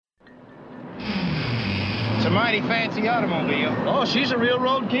mighty fancy automobile. Oh, she's a real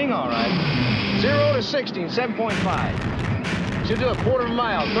road king, all right. 0 to 60 in 7.5. She'll do a quarter of a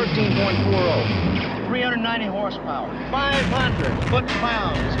mile, 13.40. 390 horsepower. 500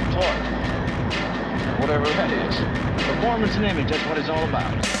 foot-pounds of torque. Whatever that is. Performance and image, that's what it's all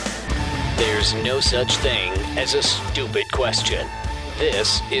about. There's no such thing as a stupid question.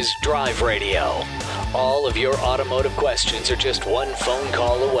 This is Drive Radio. All of your automotive questions are just one phone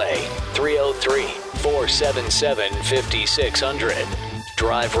call away. 303-477-5600.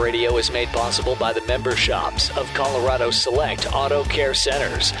 Drive Radio is made possible by the member shops of Colorado Select Auto Care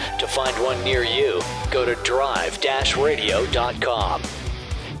Centers. To find one near you, go to drive-radio.com.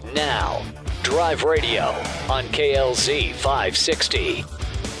 Now, Drive Radio on KLZ 560.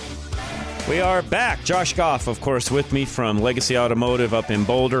 We are back. Josh Goff, of course, with me from Legacy Automotive up in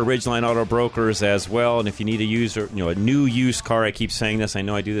Boulder, Ridgeline Auto Brokers as well. And if you need a new used car, I keep saying this. I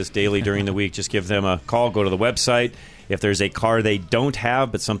know I do this daily during the week. Just give them a call. Go to the website. If there's a car they don't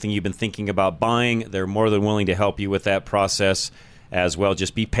have, but something you've been thinking about buying, they're more than willing to help you with that process as well.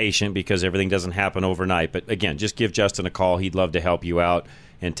 Just be patient because everything doesn't happen overnight. But again, just give Justin a call. He'd love to help you out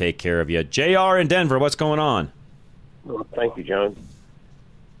and take care of you. JR in Denver, what's going on? Well, thank you, John.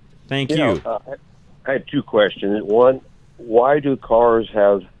 Thank you. I had two questions. One, why do cars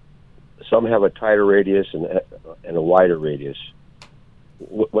some have a tighter radius and a wider radius?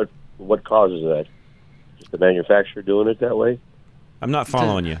 What causes that? Just the manufacturer doing it that way? I'm not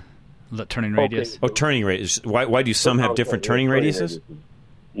following you. The turning radius. Okay. Oh, turning radius. Why do some have different turning radiuses?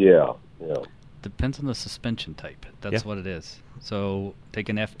 Yeah. Depends on the suspension type. That's what it is. So take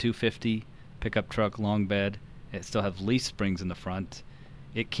an F-250 pickup truck, long bed. It still have leaf springs in the front.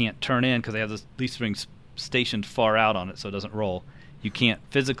 It can't turn in because they have the leaf springs stationed far out on it so it doesn't roll. You can't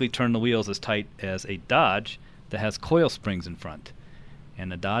physically turn the wheels as tight as a Dodge that has coil springs in front.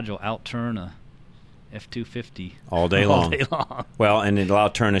 And the Dodge will outturn a F-250 all day long. Well, and it'll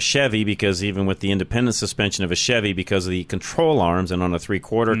outturn a Chevy because even with the independent suspension of a Chevy, because of the control arms, and on a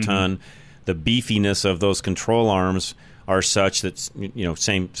 3/4 ton, the beefiness of those control arms are such that,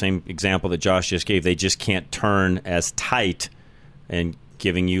 same example that Josh just gave, they just can't turn as tight and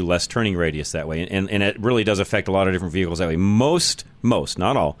giving you less turning radius that way. And it really does affect a lot of different vehicles that way. Most,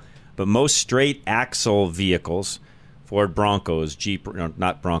 not all, but most straight axle vehicles, Ford Broncos, Jeep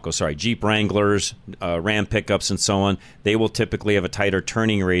Wranglers, Ram pickups, and so on, they will typically have a tighter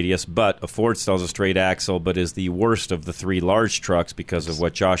turning radius, but a Ford still has a straight axle, but is the worst of the three large trucks because of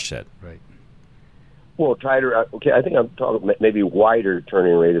what Josh said. Right. Well, tighter, okay, I think I'm talking maybe wider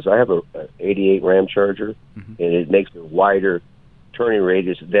turning radius. I have a 88 Ram Charger, and it makes a wider turning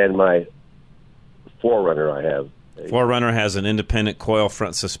radius than my 4Runner I have. 4Runner has an independent coil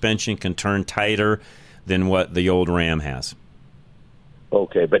front suspension, can turn tighter than what the old Ram has.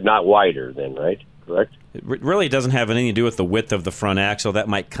 Okay, but not wider then, right? Correct? It really doesn't have anything to do with the width of the front axle. That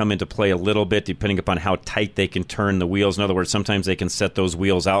might come into play a little bit depending upon how tight they can turn the wheels. In other words, sometimes they can set those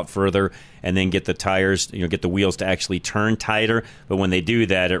wheels out further and then get the tires, get the wheels to actually turn tighter. But when they do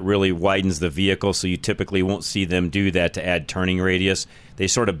that, it really widens the vehicle, so you typically won't see them do that to add turning radius. They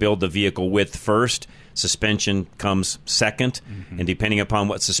sort of build the vehicle width first. Suspension comes second, and depending upon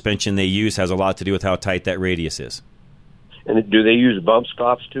what suspension they use has a lot to do with how tight that radius is. And do they use bump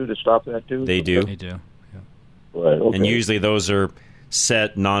stops, too, to stop that, too? They do. They do, yeah. Right, okay. And usually those are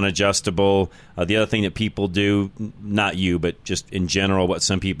set, non-adjustable. The other thing that people do, not you, but just in general, what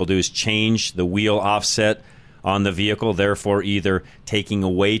some people do is change the wheel offset on the vehicle, therefore either taking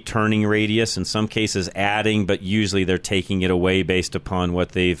away turning radius, in some cases adding, but usually they're taking it away based upon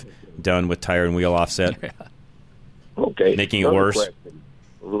what they've done with tire and wheel offset. Okay. Making it worse.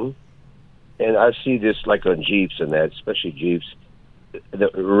 And I see this like on Jeeps and that, especially Jeeps. The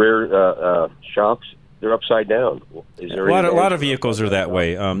rear shocks, they're upside down. Is there a lot of vehicles are that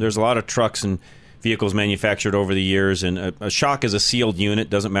way. There's a lot of trucks and vehicles manufactured over the years, and a shock is a sealed unit.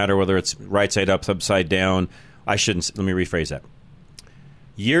 Doesn't matter whether it's right side up, upside down. Let me rephrase that.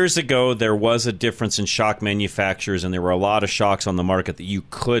 Years ago, there was a difference in shock manufacturers, and there were a lot of shocks on the market that you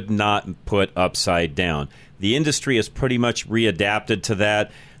could not put upside down. The industry has pretty much readapted to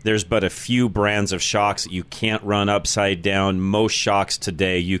that. There's but a few brands of shocks that you can't run upside down. Most shocks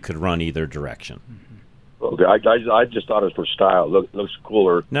today you could run either direction. Okay, I just thought it was for style. Looks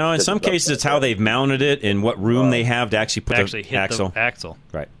cooler. No, in some cases it's how they've mounted it and what room they have to actually put the hit axle. The axle.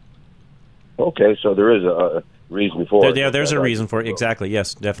 Right. Okay, so there is a reason for it. Yeah, there's a reason for it. Exactly.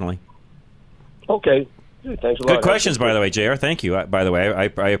 Yes, definitely. Okay. Thanks a lot. Good questions, by the way, JR. Thank you. By the way,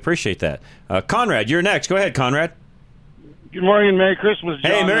 I appreciate that. Conrad, you're next. Go ahead, Conrad. Good morning and Merry Christmas,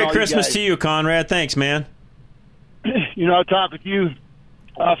 John. Hey, Merry Christmas to you, Conrad. Thanks, man. I talk with you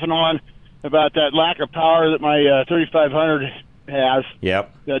off and on, about that lack of power that my 3500 has.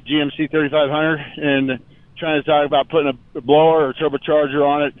 Yep. That GMC 3500, and trying to talk about putting a blower or turbocharger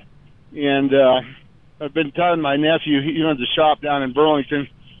on it. And I've been telling my nephew, he runs a shop down in Burlington,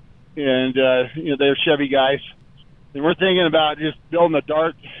 and they're Chevy guys, and we're thinking about just building a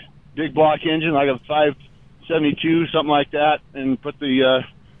Dart big block engine, like a 572, something like that, and put the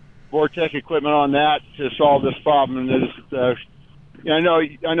Vortec equipment on that to solve this problem. And I know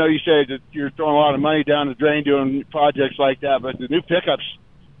you say that you're throwing a lot of money down the drain doing projects like that, but the new pickups,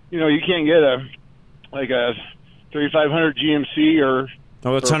 you can't get a 3500 GMC or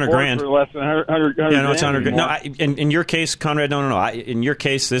it's $100,000 for less than 100. Yeah, no, it's $100,000. No, in your case, Conrad, no. In your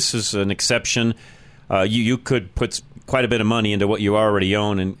case, this is an exception. You could put quite a bit of money into what you already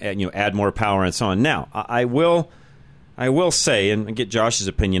own and add more power and so on. Now, I will say, and get Josh's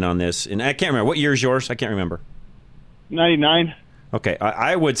opinion on this, and I can't remember. What year is yours? I can't remember. 99. Okay,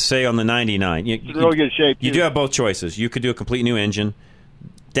 I would say on the 99. It's in really good shape. You do have both choices. You could do a complete new engine.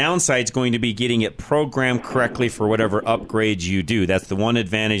 Downside's going to be getting it programmed correctly for whatever upgrades you do. That's the one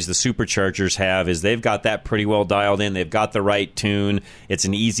advantage the superchargers have, is they've got that pretty well dialed in. They've got the right tune. It's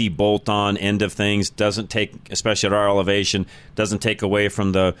an easy bolt-on end of things. Doesn't take, especially at our elevation, doesn't take away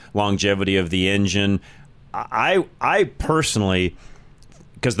from the longevity of the engine. I personally,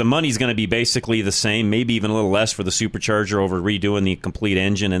 because the money's going to be basically the same, maybe even a little less for the supercharger over redoing the complete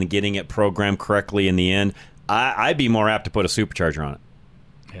engine and getting it programmed correctly in the end, I'd be more apt to put a supercharger on it.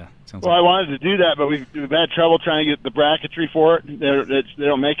 Yeah. I wanted to do that, but we've had trouble trying to get the bracketry for it. They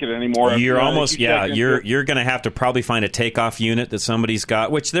don't make it anymore. You're you're going to have to probably find a takeoff unit that somebody's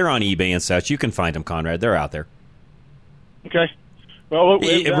got, which they're on eBay and such. You can find them, Conrad. They're out there. Okay. Well,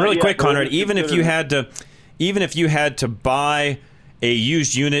 really quick, Conrad. Even if you had to buy a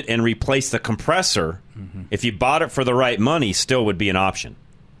used unit and replace the compressor, if you bought it for the right money, still would be an option.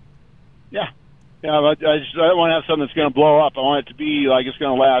 Yeah. Yeah, but I don't want to have something that's going to blow up. I want it to be like it's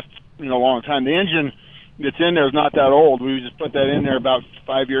going to last a long time. The engine that's in there is not that old. We just put that in there about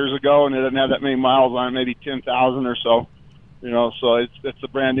 5 years ago, and it doesn't have that many miles on it, maybe 10,000 or so. So it's a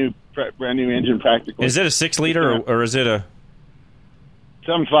brand new engine practically. Is it a 6-liter or is it a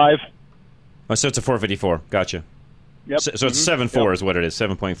 7.5? Oh, so it's a 454. Gotcha. Yep. So it's 7.4 is what it is.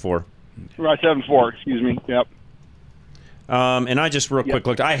 7.4. Right, 7.4. Excuse me. Yep. And I just real quick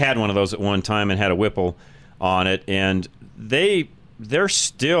looked. I had one of those at one time and had a Whipple on it, and they're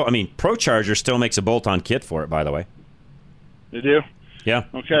still. I mean, ProCharger still makes a bolt-on kit for it. By the way, they do. Yeah.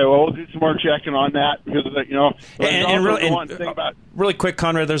 Okay. Well, we'll do some more checking on that because really quick,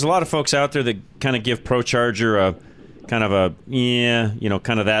 Conrad. There's a lot of folks out there that kind of give ProCharger a kind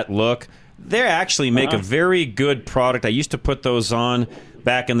of that look. They actually make a very good product. I used to put those on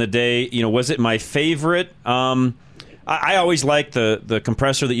back in the day. Was it my favorite? I always liked the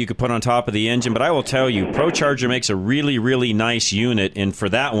compressor that you could put on top of the engine, but I will tell you, ProCharger makes a really, really nice unit, and for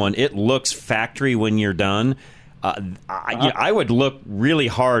that one, it looks factory when you're done. I would look really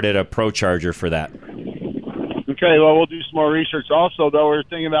hard at a ProCharger for that. Okay, well, we'll do some more research. Also, though, we're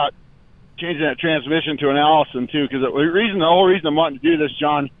thinking about changing that transmission to an Allison, too, because the whole reason I'm wanting to do this,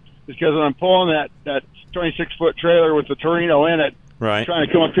 John, is because when I'm pulling that 26-foot trailer with the Torino in it, right, trying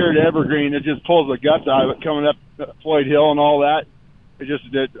to come up here to Evergreen, it just pulls the guts out of it coming up Floyd Hill and all that. I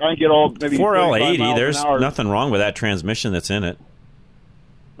can get all maybe 4L80. There's nothing wrong with that transmission that's in it.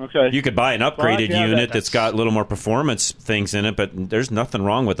 Okay. You could buy an upgraded unit that's got a little more performance things in it, but there's nothing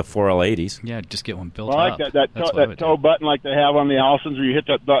wrong with the 4L80s. Yeah, just get one built up. I like that tow button like they have on the Allisons, where you hit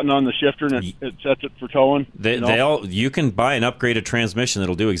that button on the shifter and it sets it for towing. You can buy an upgraded transmission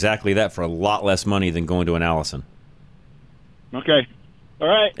that'll do exactly that for a lot less money than going to an Allison. Okay. All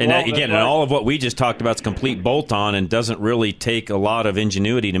right. And and all of what we just talked about is complete bolt-on and doesn't really take a lot of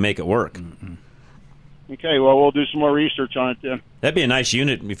ingenuity to make it work. Mm-hmm. Okay, well, we'll do some more research on it then. That'd be a nice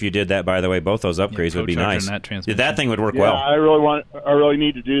unit if you did that, by the way. Both those upgrades would be nice. That thing would work well. I really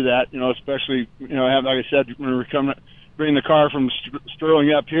need to do that, especially, like I said, when we're bringing the car from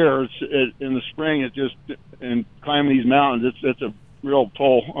Sterling up here in the spring, and climbing these mountains, it's a real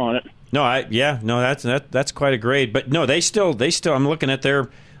pull on it. That's quite a grade. But no, they still. I'm looking at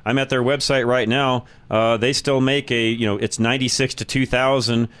I'm at their website right now. They still make it's 96 to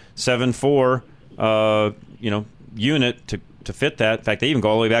 2000 7.4 unit to fit that. In fact, they even go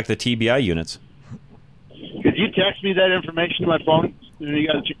all the way back to the TBI units. Could you text me that information to my phone?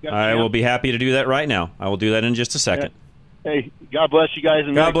 I will be happy to do that right now. I will do that in just a second. Hey, God bless you guys.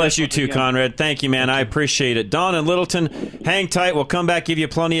 And God bless you too, Conrad. Thank you, man. I appreciate it. Don and Littleton, hang tight. We'll come back, give you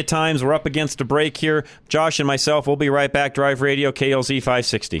plenty of times. We're up against a break here. Josh and myself, we'll be right back. Drive Radio, KLZ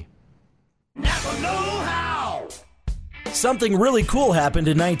 560. Never know how. Something really cool happened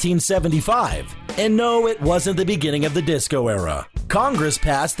in 1975. And no, it wasn't the beginning of the disco era. Congress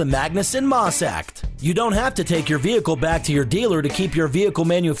passed the Magnuson-Moss Act. You don't have to take your vehicle back to your dealer to keep your vehicle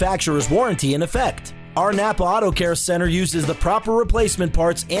manufacturer's warranty in effect. Our Napa Auto Care Center uses the proper replacement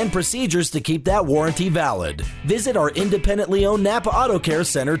parts and procedures to keep that warranty valid. Visit our independently owned Napa Auto Care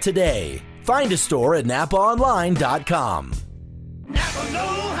Center today. Find a store at NapaOnline.com. Napa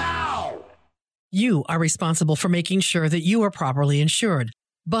know-how. You are responsible for making sure that you are properly insured,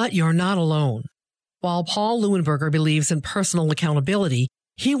 but you're not alone. While Paul Leuenberger believes in personal accountability,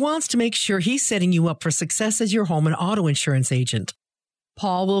 he wants to make sure he's setting you up for success as your home and auto insurance agent.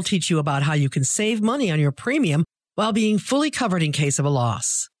 Paul will teach you about how you can save money on your premium while being fully covered in case of a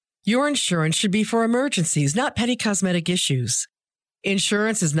loss. Your insurance should be for emergencies, not petty cosmetic issues.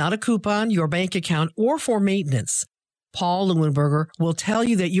 Insurance is not a coupon, your bank account, or for maintenance. Paul Leuenberger will tell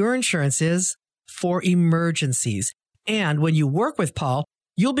you that your insurance is for emergencies. And when you work with Paul,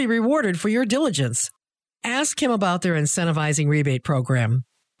 you'll be rewarded for your diligence. Ask him about their incentivizing rebate program.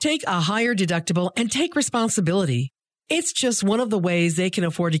 Take a higher deductible and take responsibility. It's just one of the ways they can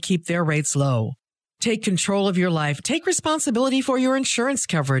afford to keep their rates low. Take control of your life. Take responsibility for your insurance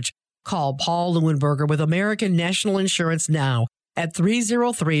coverage. Call Paul Leuenberger with American National Insurance now at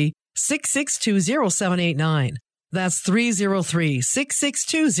 303-662-0789. That's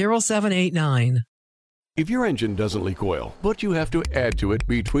 303-662-0789. If your engine doesn't leak oil, but you have to add to it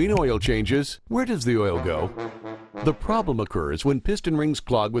between oil changes, where does the oil go? The problem occurs when piston rings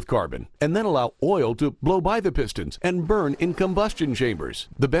clog with carbon and then allow oil to blow by the pistons and burn in combustion chambers.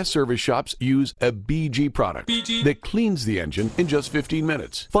 The best service shops use a BG product that cleans the engine in just 15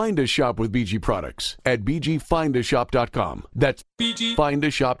 minutes. Find a shop with BG products at bgfindashop.com. That's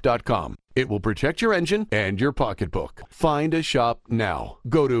bgfindashop.com. It will protect your engine and your pocketbook. Find a shop now.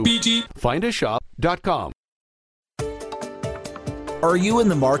 Go to bgfindashop.com. Are you in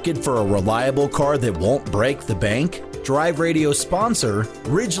the market for a reliable car that won't break the bank? Drive Radio sponsor,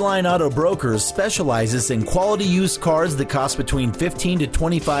 Ridgeline Auto Brokers specializes in quality used cars that cost between $15,000 to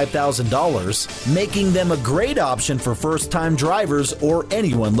 $25,000, making them a great option for first-time drivers or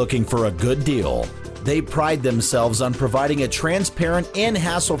anyone looking for a good deal. They pride themselves on providing a transparent and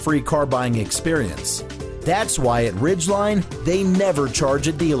hassle-free car buying experience. That's why at Ridgeline, they never charge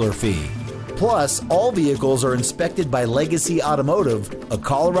a dealer fee. Plus, all vehicles are inspected by Legacy Automotive, a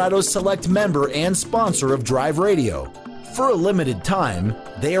Colorado Select member and sponsor of Drive Radio. For a limited time,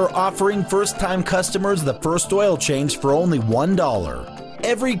 they are offering first-time customers the first oil change for only $1.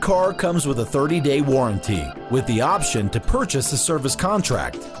 Every car comes with a 30-day warranty, with the option to purchase a service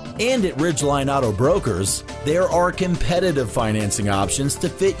contract. And at Ridgeline Auto Brokers, there are competitive financing options to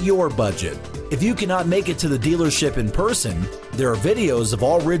fit your budget. If you cannot make it to the dealership in person, there are videos of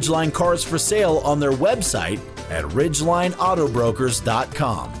all Ridgeline cars for sale on their website at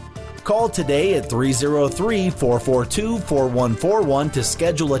ridgelineautobrokers.com. Call today at 303-442-4141 to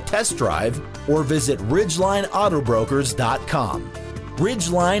schedule a test drive or visit ridgelineautobrokers.com.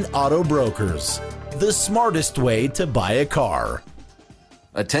 Ridgeline Auto Brokers, the smartest way to buy a car.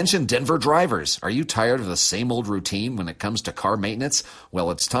 Attention Denver drivers, are you tired of the same old routine when it comes to car maintenance? Well,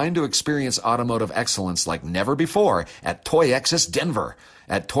 it's time to experience automotive excellence like never before at Toy Access Denver.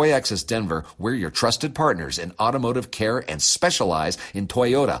 At Toy Access Denver, we're your trusted partners in automotive care and specialize in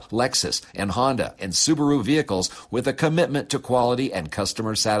Toyota, Lexus, and Honda and Subaru vehicles with a commitment to quality and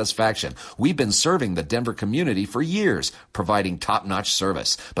customer satisfaction. We've been serving the Denver community for years, providing top-notch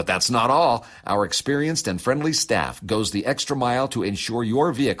service. But that's not all. Our experienced and friendly staff goes the extra mile to ensure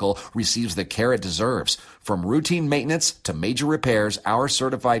your vehicle receives the care it deserves. From routine maintenance to major repairs, our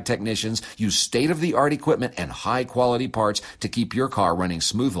certified technicians use state-of-the-art equipment and high-quality parts to keep your car running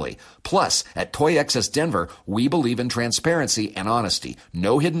smoothly. Plus, at Toy Access Denver, we believe in transparency and honesty.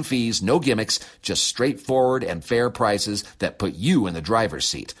 No hidden fees, no gimmicks, just straightforward and fair prices that put you in the driver's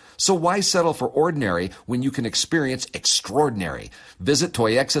seat. So why settle for ordinary when you can experience extraordinary? Visit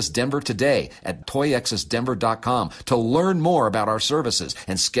Toy Access Denver today at toyaccessdenver.com to learn more about our services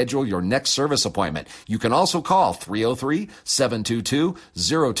and schedule your next service appointment. You can also call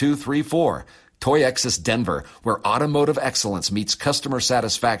 303-722-0234. Toy Access Denver, where automotive excellence meets customer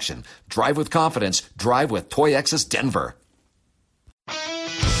satisfaction. Drive with confidence. Drive with Toy Access Denver.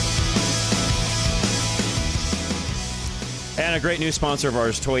 And a great new sponsor of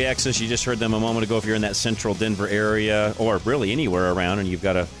ours, Toy Access. You just heard them a moment ago. If you're in that central Denver area or really anywhere around and you've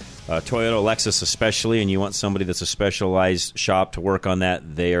got a Toyota, Lexus especially, and you want somebody that's a specialized shop to work on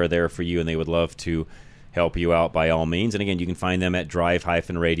that, they are there for you, and they would love to help you out by all means. And again, you can find them at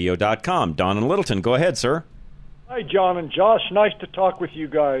drive-radio.com. Don in Littleton, go ahead, sir. Hi, John and Josh. Nice to talk with you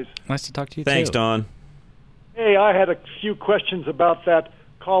guys. Nice to talk to you, Thanks, too. Don. Hey, I had a few questions about that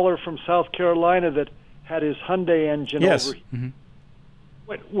caller from South Carolina that had his Hyundai engine overheated. Mm-hmm.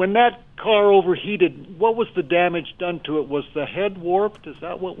 When that car overheated, what was the damage done to it? Was the head warped? Is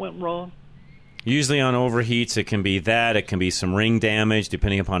that what went wrong? Usually on overheats, it can be that. It can be some ring damage,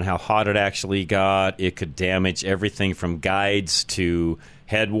 depending upon how hot it actually got. It could damage everything from guides to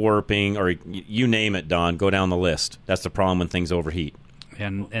head warping, or you name it, Don. Go down the list. That's the problem when things overheat.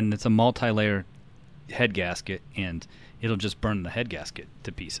 And it's a multi-layer head gasket, and it'll just burn the head gasket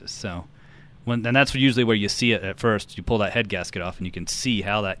to pieces. So, and that's usually where you see it at first. You pull that head gasket off, and you can see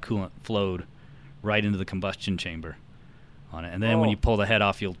how that coolant flowed right into the combustion chamber on it. And then when you pull the head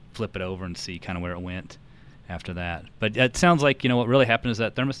off, you'll flip it over and see kind of where it went after that. But it sounds like, what really happened is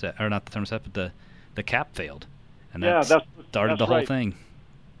that thermostat, or not the thermostat, but the cap failed, and that started the whole thing.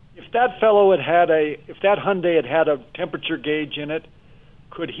 If that fellow if that Hyundai had a temperature gauge in it,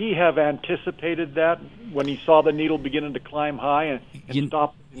 could he have anticipated that when he saw the needle beginning to climb high and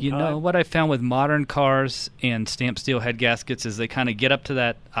stop? You know what I found with modern cars and stamped steel head gaskets is they kind of get up to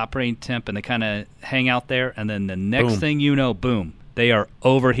that operating temp and they kind of hang out there, and then the next thing you know, boom, they are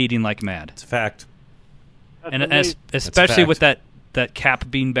overheating like mad. It's a fact. And especially with that cap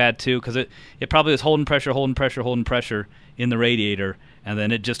being bad too, because it probably was holding pressure in the radiator, and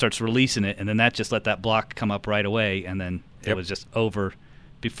then it just starts releasing it, and then that just let that block come up right away, and then it was just over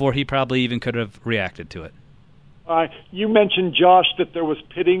before he probably even could have reacted to it. You mentioned, Josh, that there was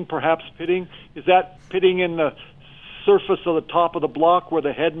perhaps pitting. Is that pitting in the surface of the top of the block where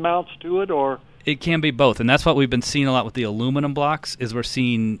the head mounts to it, or? It can be both, and that's what we've been seeing a lot with the aluminum blocks, is we're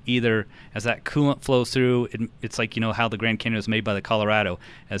seeing either as that coolant flows through, it's like, how the Grand Canyon was made by the Colorado.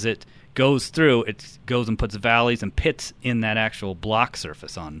 As it goes through, it goes and puts valleys and pits in that actual block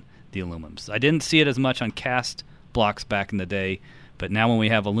surface on the aluminums. I didn't see it as much on cast blocks back in the day, but now when we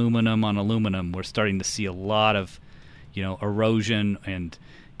have aluminum on aluminum, we're starting to see a lot of, erosion and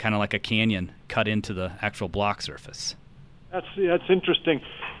kind of like a canyon cut into the actual block surface. That's interesting.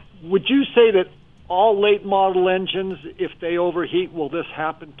 Would you say that all late model engines, if they overheat, will this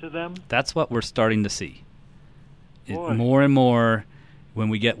happen to them? That's what we're starting to see. More and more, when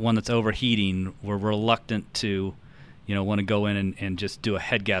we get one that's overheating, we're reluctant to, want to go in and just do a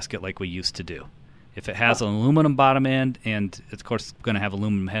head gasket like we used to do. If it has an aluminum bottom end and, of course, going to have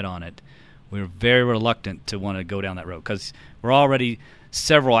aluminum head on it, we're very reluctant to want to go down that road because we're already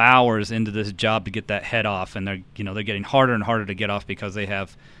several hours into this job to get that head off, and they're getting harder and harder to get off because they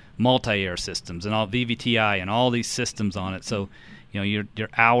have multi-air systems and all VVTi and all these systems on it. So, your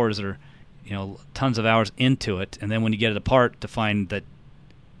hours are, tons of hours into it, and then when you get it apart to find that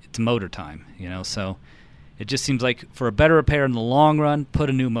it's motor time, So it just seems like for a better repair in the long run, put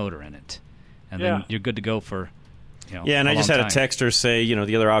a new motor in it, and then you're good to go for. And I just had a texter say,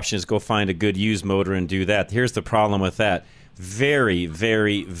 the other option is go find a good used motor and do that. Here's the problem with that. Very,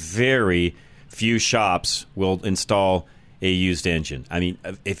 very, very few shops will install a used engine. I mean,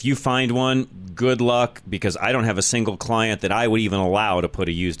 if you find one, good luck, because I don't have a single client that I would even allow to put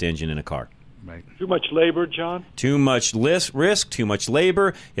a used engine in a car. Right. Too much labor, John? Too much risk, too much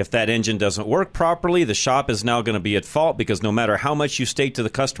labor. If that engine doesn't work properly, the shop is now going to be at fault because no matter how much you state to the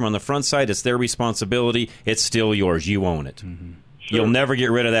customer on the front side, it's their responsibility. It's still yours. You own it. Mm-hmm. Sure. You'll never get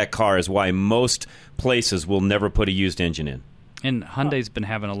rid of that car is why most places will never put a used engine in. And Hyundai's been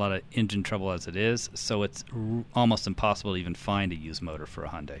having a lot of engine trouble as it is, so it's almost impossible to even find a used motor for a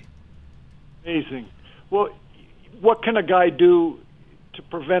Hyundai. Amazing. Well, what can a guy do to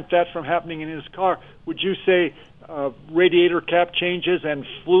prevent that from happening in his car? Would you say radiator cap changes and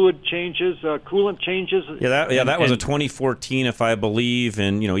fluid changes, coolant changes? That was a 2014, if I believe,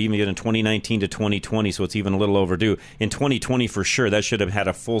 and even in 2019 to 2020, so it's even a little overdue. In 2020, for sure, that should have had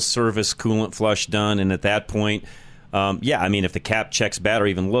a full service coolant flush done, and at that point, if the cap checks bad or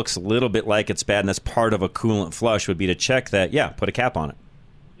even looks a little bit like it's bad, and that's part of a coolant flush, would be to check that. Yeah, put a cap on it.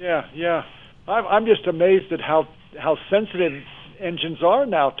 Yeah. I'm just amazed at how sensitive engines are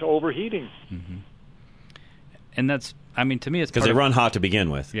now to overheating. Mm-hmm. And that's, to me, it's because they run hot to begin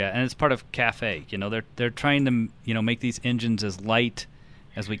with. Yeah, and it's part of CAFE. They're trying to make these engines as light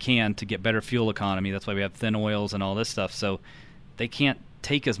as we can to get better fuel economy. That's why we have thin oils and all this stuff. So they can't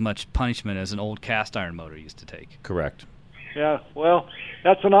take as much punishment as an old cast iron motor used to take. Correct. Yeah, well,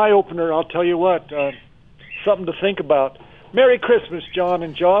 that's an eye opener. I'll tell you what, something to think about. Merry Christmas, John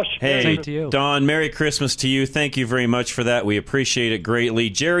and Josh. Hey, same to you. Don, Merry Christmas to you. Thank you very much for that. We appreciate it greatly.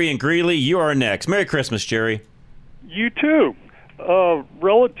 Jerry and Greeley, you are next. Merry Christmas, Jerry. You too. A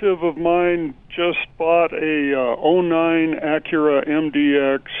relative of mine just bought a 09 Acura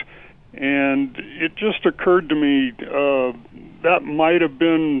MDX, and it just occurred to me that might have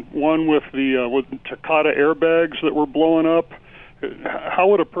been one with the with Takata airbags that were blowing up. How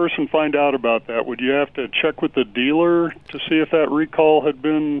would a person find out about that? Would you have to check with the dealer to see if that recall had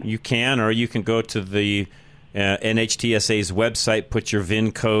been... You can, or you can go to the NHTSA's website, put your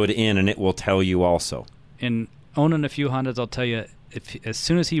VIN code in, and it will tell you also. And owning a few Hondas, I'll tell you, as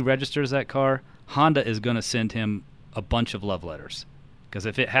soon as he registers that car, Honda is going to send him a bunch of love letters. Because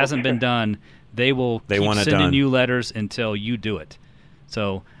if it hasn't been done, they will keep sending you letters until you do it.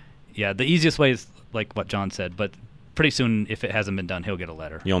 So, yeah, the easiest way is like what John said, but pretty soon, if it hasn't been done, he'll get a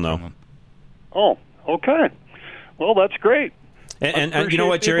letter. You'll know. Oh, okay. Well, that's great. And you know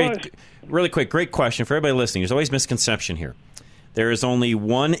what, Jerry? Really quick, great question for everybody listening. There's always misconception here. There is only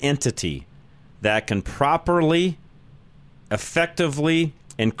one entity that can properly, effectively,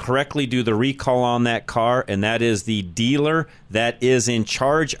 and correctly do the recall on that car, and that is the dealer that is in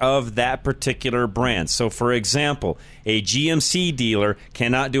charge of that particular brand. So, for example, a GMC dealer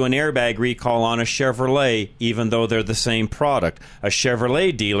cannot do an airbag recall on a Chevrolet, even though they're the same product. A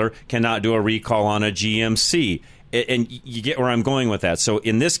Chevrolet dealer cannot do a recall on a GMC. And you get where I'm going with that. So,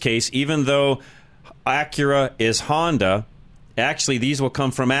 in this case, even though Acura is Honda, actually, these will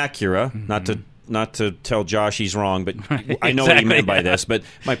come from Acura, not to tell Josh he's wrong, but I know what he meant by this. But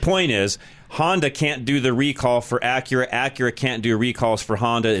my point is, Honda can't do the recall for Acura. Acura can't do recalls for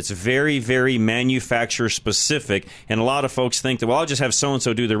Honda. It's very, very manufacturer-specific, and a lot of folks think that, well, I'll just have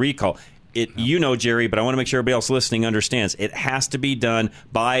so-and-so do the recall. You know, Jerry, but I want to make sure everybody else listening understands. It has to be done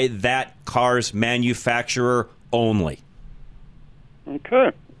by that car's manufacturer only.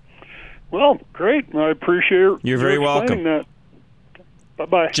 Okay. Well, great. I appreciate You're very welcome. That.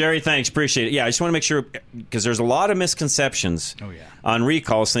 Bye-bye. Jerry, thanks. Appreciate it. Yeah, I just want to make sure, because there's a lot of misconceptions on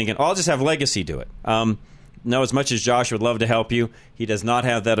recalls, thinking, I'll just have Legacy do it. No, as much as Josh would love to help you, he does not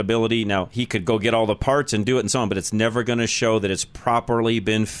have that ability. Now, he could go get all the parts and do it and so on, but it's never going to show that it's properly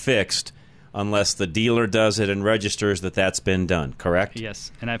been fixed unless the dealer does it and registers that that's been done, correct?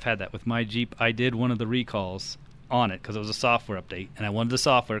 Yes, and I've had that with my Jeep. I did one of the recalls on it because it was a software update, and I wanted the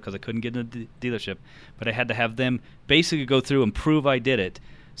software because I couldn't get in the dealership, but I had to have them basically go through and prove I did it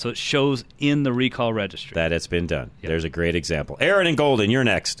so it shows in the recall registry. That it's been done. Yep. There's a great example. Aaron and Golden, you're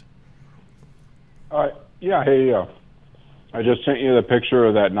next. Yeah, hey, I just sent you the picture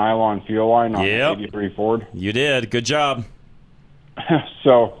of that nylon fuel line on the 83 Ford. You did. Good job.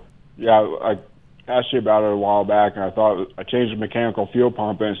 So, yeah, I asked you about it a while back, and I thought I changed the mechanical fuel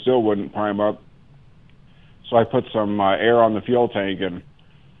pump, and it still wouldn't prime up. So I put some air on the fuel tank, and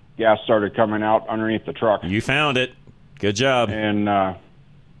gas started coming out underneath the truck. You found it. Good job. And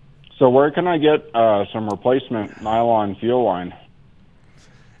so where can I get some replacement nylon fuel line?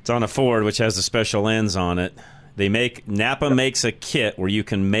 It's on a Ford, which has the special ends on it. Napa makes a kit where you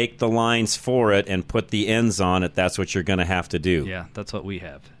can make the lines for it and put the ends on it. That's what you're going to have to do. Yeah, that's what we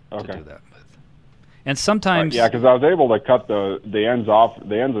have to do that with. And sometimes, yeah, because I was able to cut the ends off.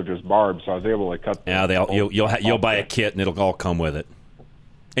 The ends are just barbed, so I was able to cut. You'll buy a kit and it'll all come with it.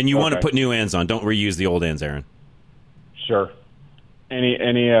 And you want to put new ends on. Don't reuse the old ends, Aaron. Sure.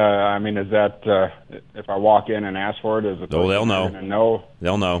 Any? I mean, is that if I walk in and ask for it, is it? Oh, they'll know.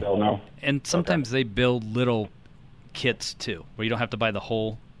 They'll know. They'll know. And sometimes they build little kits too, where you don't have to buy the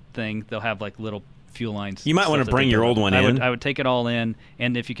whole thing. They'll have like little fuel lines. You might want to bring your old one in. I would take it all in,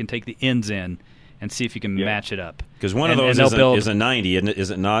 and if you can take the ends in, and see if you can match it up. Because one of those is a 90, is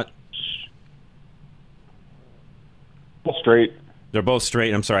it not? Both straight. They're both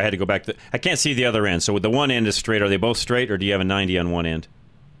straight. I'm sorry, I had to go back. I can't see the other end. So the one end is straight. Are they both straight, or do you have a 90 on one end?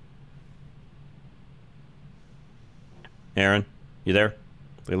 Aaron, you there?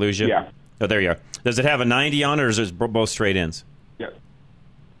 Did I lose you? Yeah. Oh, there you are. Does it have a 90 on it, or is it both straight ends? Yeah.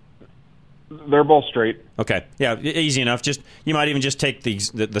 They're both straight. Okay. Yeah, easy enough. You might even just take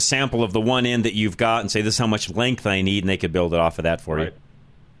the sample of the one end that you've got and say, this is how much length I need, and they could build it off of that for you.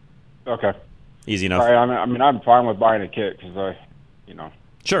 Okay. Easy enough. All right, I mean, I'm fine with buying a kit because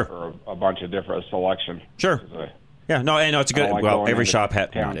sure, for a bunch of different selection. Sure. Yeah, no, it's a good. Well, every shop has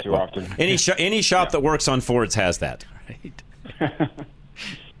it. Too often. Any shop that works on Fords has that. Right.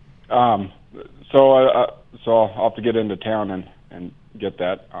 So I'll have to get into town and get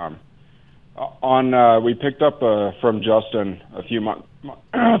that. We picked up from Justin a few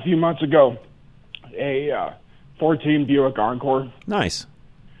months ago a 14 Buick Encore. Nice.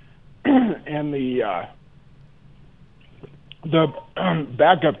 And the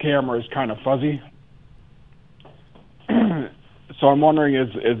backup camera is kind of fuzzy. So I'm wondering,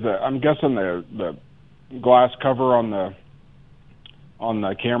 I'm guessing the glass cover on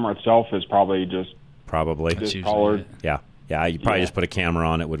the camera itself is probably discolored. Yeah. You probably just put a camera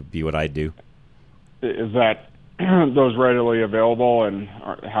on it would be what I'd do. Is that those readily available, and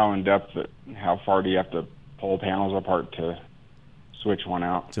how in depth, how far do you have to pull panels apart to switch one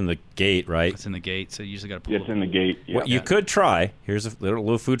out? It's in the gate, right? It's in the gate, so you usually got to pull It's in the gate. Yeah. What you could try, here's a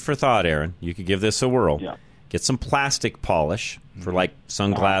little food for thought, Aaron. You could give this a whirl. Yeah. Get some plastic polish for like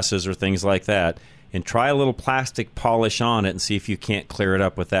sunglasses or things like that, and try a little plastic polish on it and see if you can't clear it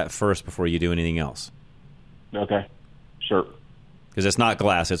up with that first before you do anything else. Okay, sure. Because it's not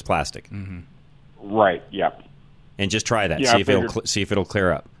glass, it's plastic. Right, yep. And just try that. Yeah, See if it'll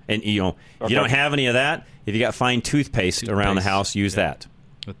clear up. And if you don't have any of that, if you got fine toothpaste around the house, use that.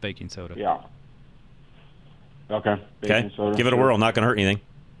 With baking soda. Yeah. Okay. Baking soda, Give it a whirl. Not going to hurt anything.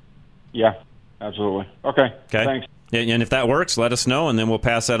 Yeah, absolutely. Okay. Thanks. And if that works, let us know, and then we'll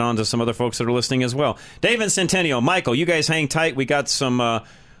pass that on to some other folks that are listening as well. Dave and Centennial, Michael, you guys hang tight. We got some a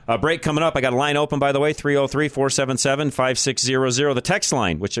break coming up. I got a line open, by the way, 303-477-5600. The text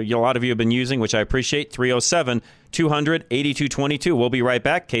line, which a lot of you have been using, which I appreciate, 307-200-8222. We'll be right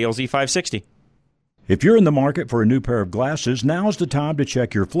back. KLZ 560. If you're in the market for a new pair of glasses, now's the time to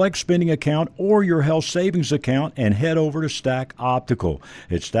check your Flex Spending account or your Health Savings account and head over to Stack Optical.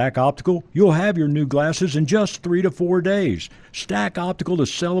 At Stack Optical, you'll have your new glasses in just 3 to 4 days. Stack Optical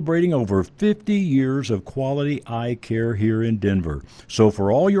is celebrating over 50 years of quality eye care here in Denver. So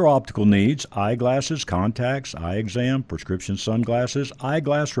for all your optical needs, eyeglasses, contacts, eye exam, prescription sunglasses,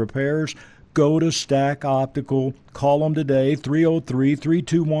 eyeglass repairs, go to Stack Optical. Call them today,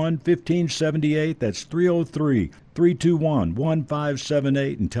 303-321-1578. That's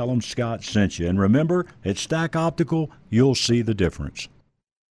 303-321-1578, and tell them Scott sent you. And remember, at Stack Optical, you'll see the difference.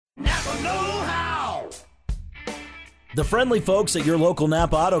 The friendly folks at your local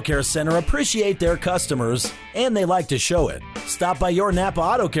Napa Auto Care Center appreciate their customers, and they like to show it. Stop by your Napa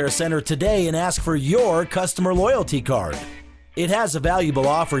Auto Care Center today and ask for your customer loyalty card. It has a valuable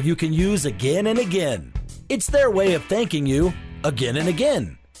offer you can use again and again. It's their way of thanking you again and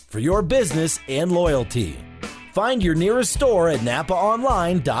again for your business and loyalty. Find your nearest store at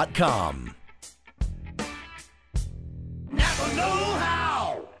NapaOnline.com. Napa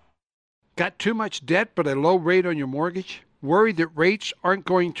know-how. Got too much debt but a low rate on your mortgage? Worried that rates aren't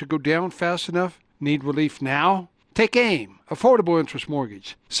going to go down fast enough? Need relief now? Take AIM, Affordable Interest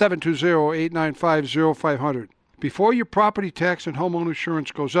Mortgage, 720-895-0500. Before your property tax and homeowner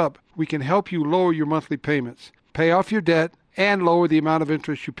insurance goes up, we can help you lower your monthly payments, pay off your debt, and lower the amount of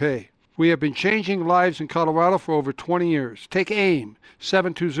interest you pay. We have been changing lives in Colorado for over 20 years. Take AIM,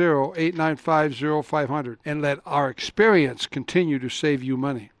 720-895-0500, and let our experience continue to save you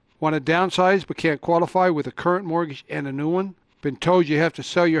money. Want to downsize but can't qualify with a current mortgage and a new one? Been told you have to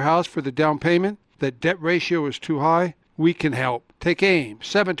sell your house for the down payment? That debt ratio is too high? We can help. Take AIM,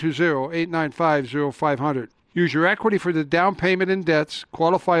 720-895-0500. Use your equity for the down payment and debts,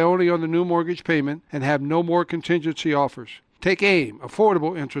 qualify only on the new mortgage payment, and have no more contingency offers. Take AIM,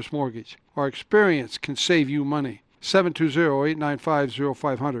 Affordable Interest Mortgage. Our experience can save you money.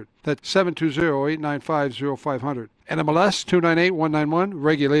 720-895-0500. That's 720-895-0500. NMLS 298191,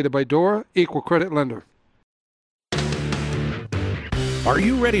 regulated by DORA, Equal Credit Lender. Are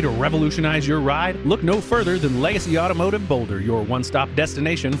you ready to revolutionize your ride? Look no further than Legacy Automotive Boulder, your one-stop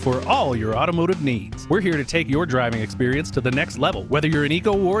destination for all your automotive needs. We're here to take your driving experience to the next level, whether you're an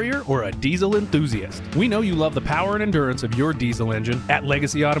eco-warrior or a diesel enthusiast. We know you love the power and endurance of your diesel engine. At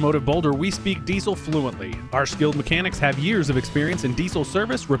Legacy Automotive Boulder, we speak diesel fluently. Our skilled mechanics have years of experience in diesel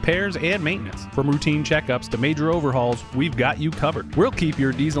service, repairs, and maintenance. From routine checkups to major overhauls, we've got you covered. We'll keep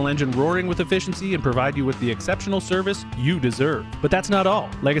your diesel engine roaring with efficiency and provide you with the exceptional service you deserve. But that's not all.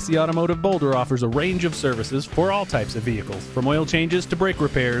 Legacy Automotive Boulder offers a range of services for all types of vehicles. From oil changes to brake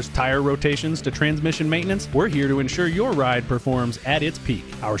repairs, tire rotations to transmission maintenance, we're here to ensure your ride performs at its peak.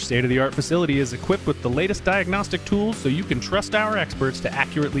 Our state-of-the-art facility is equipped with the latest diagnostic tools so you can trust our experts to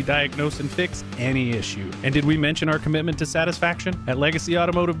accurately diagnose and fix any issue. And did we mention our commitment to satisfaction? At Legacy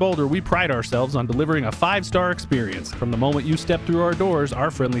Automotive Boulder, we pride ourselves on delivering a 5-star experience. From the moment you step through our doors,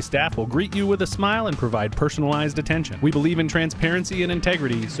 our friendly staff will greet you with a smile and provide personalized attention. We believe in transparency and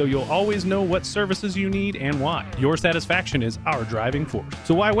integrity, so you'll always know what services you need and why. Your satisfaction is our driving force.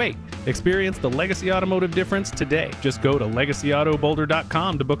 So why wait? Experience the Legacy Automotive difference today. Just go to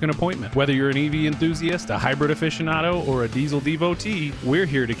LegacyAutoBoulder.com to book an appointment. Whether you're an EV enthusiast, a hybrid aficionado, or a diesel devotee, we're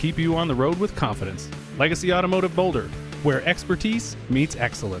here to keep you on the road with confidence. Legacy Automotive Boulder, where expertise meets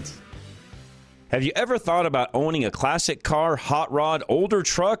excellence. Have you ever thought about owning a classic car, hot rod, older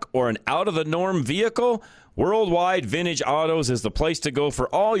truck, or an out-of-the-norm vehicle? Worldwide Vintage Autos is the place to go for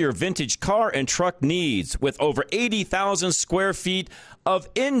all your vintage car and truck needs. With over 80,000 square feet of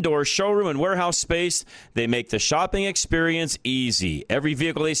indoor showroom and warehouse space, they make the shopping experience easy. Every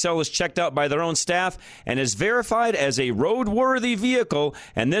vehicle they sell is checked out by their own staff and is verified as a roadworthy vehicle,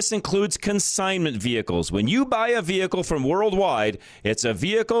 and this includes consignment vehicles. When you buy a vehicle from Worldwide, it's a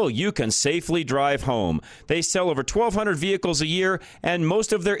vehicle you can safely drive home. They sell over 1,200 vehicles a year, and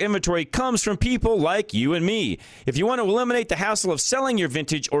most of their inventory comes from people like you and me. If you want to eliminate the hassle of selling your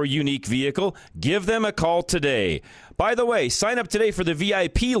vintage or unique vehicle, give them a call today. By the way, sign up today for the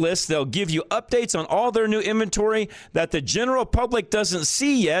VIP list. They'll give you updates on all their new inventory that the general public doesn't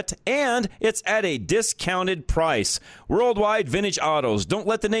see yet, and it's at a discounted price. Worldwide Vintage Autos. Don't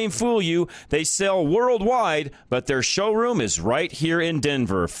let the name fool you. They sell worldwide, but their showroom is right here in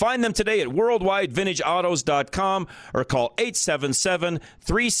Denver. Find them today at worldwidevintageautos.com or call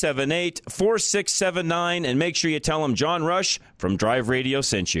 877-378-4679 and make sure you tell them John Rush from Drive Radio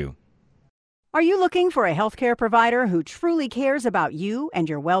sent you. Are you looking for a healthcare provider who truly cares about you and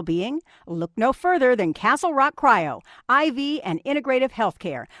your well-being? Look no further than Castle Rock Cryo, IV and Integrative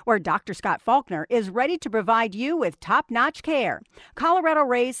Healthcare, where Dr. Scott Faulkner is ready to provide you with top-notch care. Colorado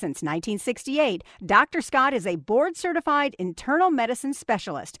raised since 1968, Dr. Scott is a board-certified internal medicine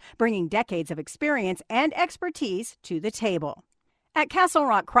specialist, bringing decades of experience and expertise to the table. At Castle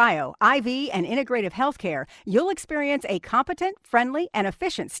Rock Cryo, IV, and Integrative Healthcare, you'll experience a competent, friendly, and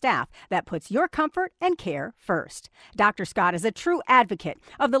efficient staff that puts your comfort and care first. Dr. Scott is a true advocate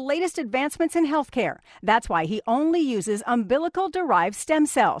of the latest advancements in healthcare. That's why he only uses umbilical-derived stem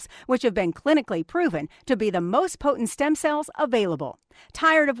cells, which have been clinically proven to be the most potent stem cells available.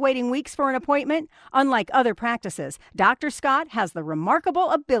 Tired of waiting weeks for an appointment? Unlike other practices, Dr. Scott has the remarkable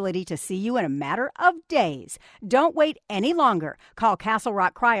ability to see you in a matter of days. Don't wait any longer. Call Castle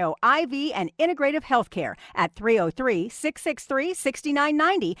Rock Cryo IV and Integrative Healthcare at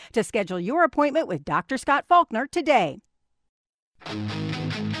 303-663-6990 to schedule your appointment with Dr. Scott Faulkner today.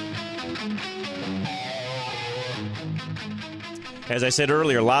 As I said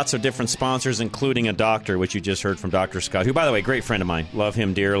earlier, lots of different sponsors, including a doctor, which you just heard from Dr. Scott, who, by the way, great friend of mine. Love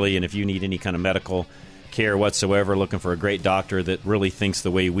him dearly, and if you need any kind of medical care whatsoever, looking for a great doctor that really thinks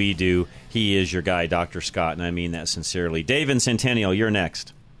the way we do, he is your guy, Dr. Scott, and I mean that sincerely. Dave in Centennial, you're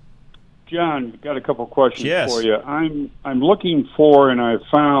next. John, got a couple questions Yes. for you. I'm looking for, and I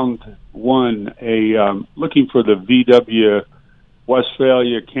found one, looking for the VW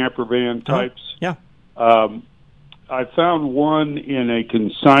Westphalia camper van types. Yeah. I found one in a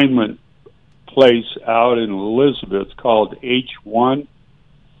consignment place out in Elizabeth called H1.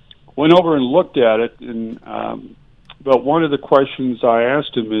 Went over and looked at it, and but one of the questions I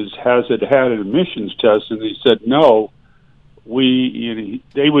asked him is, has it had an emissions test? And he said no.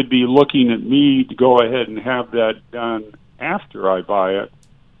 They would be looking at me to go ahead and have that done after I buy it,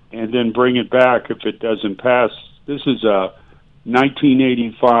 and then bring it back if it doesn't pass. This is a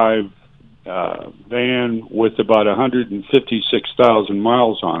 1985 van with about 156,000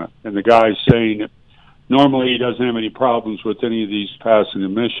 miles on it, and the guy's saying that normally he doesn't have any problems with any of these passing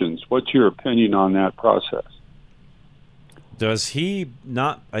emissions. What's your opinion on that process? Does he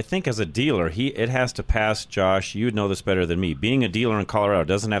not? I think as a dealer, it has to pass. Josh, you would know this better than me. Being a dealer in Colorado,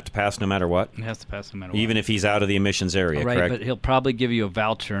 doesn't have to pass no matter what. It has to pass no matter what, even if he's out of the emissions area. Right, correct? But he'll probably give you a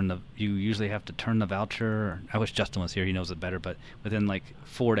voucher, and you usually have to turn the voucher. I wish Justin was here; he knows it better. But within like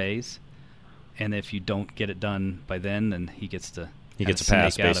 4 days, and if you don't get it done by then he gets to a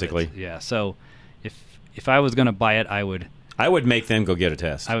pass, basically. Yeah. So if I was going to buy it, I would make them go get a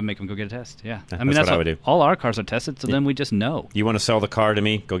test. I would make them go get a test. Yeah. I mean, that's what I would do. All our cars are tested, so then we just know. You want to sell the car to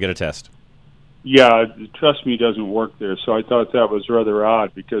me? Go get a test. Yeah, trust me, doesn't work there. So I thought that was rather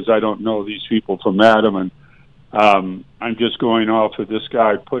odd because I don't know these people from Adam, and I'm just going off of this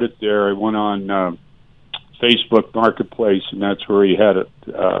guy put it there. I went on Facebook Marketplace, and that's where he had it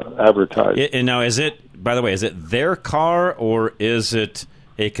advertised. And now, by the way, is it their car or is it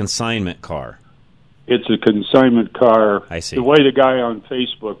a consignment car? It's a consignment car. I see. The way the guy on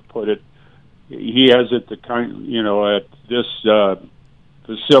Facebook put it, he has it at this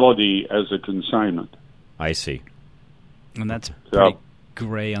facility as a consignment. I see. And that's pretty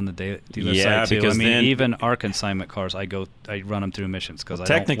gray on the dealer side too. Because even our consignment cars, I run them through emissions because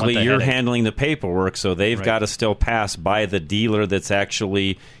technically you're handling the paperwork, so they've got to still pass by the dealer that's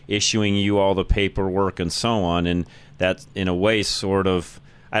actually issuing you all the paperwork and so on, and that's in a way sort of.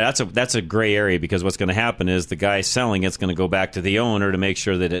 That's a gray area because what's going to happen is the guy selling it's going to go back to the owner to make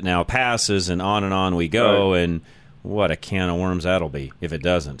sure that it now passes, and on we go. Right. And what a can of worms that'll be if it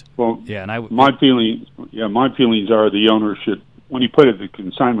doesn't. Well, my feelings are the owner should when he put it at the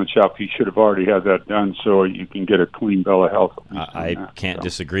consignment shop, he should have already had that done so you can get a clean bill of health. I can't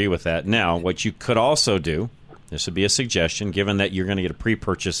disagree with that. Now, what you could also do, this would be a suggestion, given that you're going to get a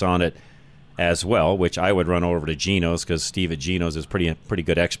pre-purchase on it as well, which I would run over to Geno's, because Steve at Geno's is pretty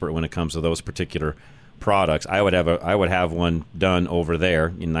good expert when it comes to those particular products. I would have one done over there,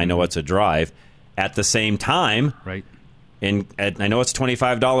 and I know it's a drive. At the same time, right? And I know it's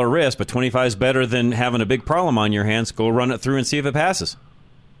 $25 risk, but 25 is better than having a big problem on your hands. Go run it through and see if it passes.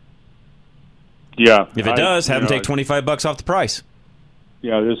 Yeah. If it does, have them take $25 off the price.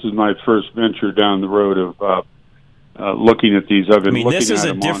 Yeah, this is my first venture down the road of looking at these. I've been looking this is at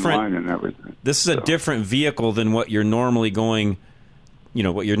a them different, online and everything. This is a different vehicle than what you're normally going,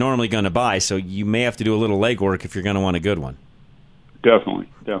 what you're normally going to buy. So you may have to do a little legwork if you're going to want a good one. Definitely.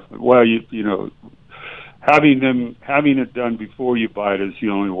 Well, you know, having it done before you buy it is the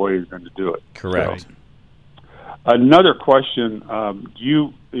only way you're going to do it. Correct. So, another question: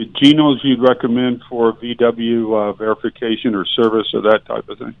 Geno's you'd recommend for VW verification or service or that type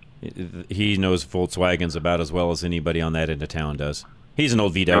of thing? He knows Volkswagens about as well as anybody on that end of town does. He's an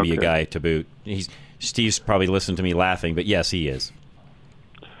old VW guy to boot. Steve's probably listened to me laughing, but yes, he is.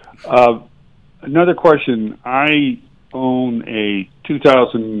 Another question: I own a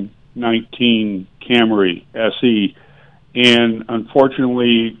 2019 Camry SE, and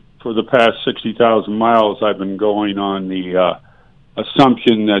unfortunately, for the past 60,000 miles, I've been going on the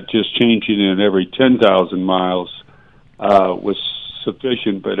assumption that just changing it every 10,000 miles was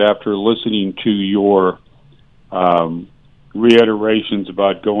sufficient. But after listening to your reiterations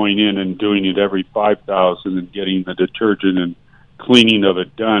about going in and doing it every 5,000 and getting the detergent and cleaning of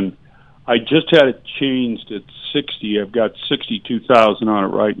it done, I just had it changed at 60. I've got 62,000 on it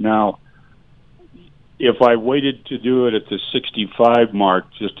right now. If I waited to do it at the 65 mark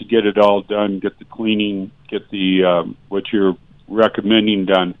just to get it all done, get the cleaning, get the what you're recommending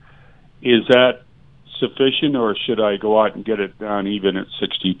done, is that sufficient, or should I go out and get it done even at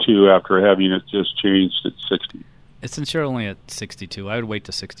 62 after having it just changed at 60? Since you're only at 62, I would wait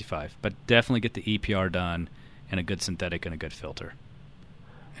to 65, but definitely get the EPR done and a good synthetic and a good filter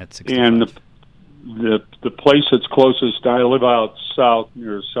at 65. And the place that's closest, I live out south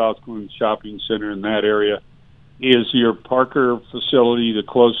near Southland Shopping Center in that area. Is your Parker facility the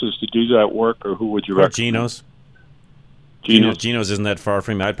closest to do that work, or who would you recommend? Geno's. Geno's isn't that far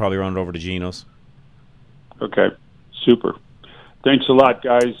from me. I'd probably run it over to Geno's. Okay, super. Thanks a lot,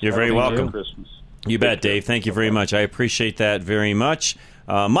 guys. You're very welcome. Christmas. You bet, Dave. Thank you very much. I appreciate that very much.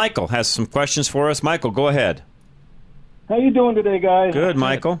 Michael has some questions for us. Michael, go ahead. How you doing today, guys? Good,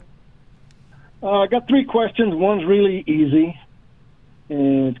 Michael. I got 3 questions. One's really easy,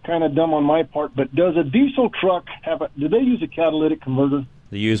 and it's kind of dumb on my part, but does a diesel truck do they use a catalytic converter?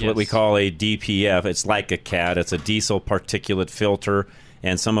 They use what we call a DPF. It's like a CAT. It's a diesel particulate filter,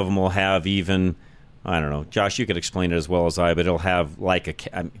 and some of them will have even, I don't know, Josh, you could explain it as well as I, but it'll have like a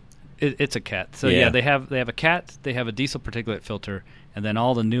CAT. It's a CAT. So yeah, they have a CAT, they have a diesel particulate filter, and then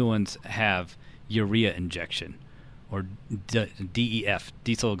all the new ones have urea injection, or DEF,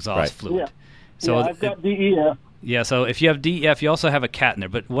 diesel exhaust fluid. Yeah. So I've got DEF. Yeah, so if you have DEF, you also have a CAT in there.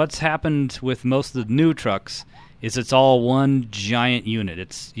 But what's happened with most of the new trucks is it's all one giant unit.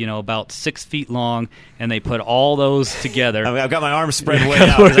 It's about 6 feet long, and they put all those together. I've got my arms spread way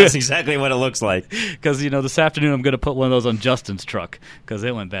out, 'cause that's exactly what it looks like. Because this afternoon I'm going to put one of those on Justin's truck because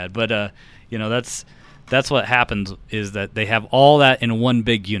it went bad. But that's what happens, is that they have all that in one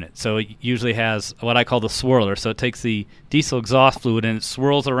big unit. So it usually has what I call the swirler. So it takes the diesel exhaust fluid and it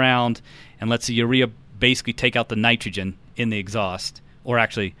swirls around and lets the urea basically take out the nitrogen in the exhaust, or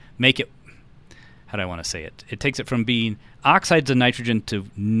actually make it, how do I want to say it? It takes it from being oxides of nitrogen to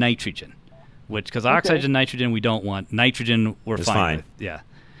nitrogen, because oxides of nitrogen we don't want. Nitrogen we're fine with. Yeah.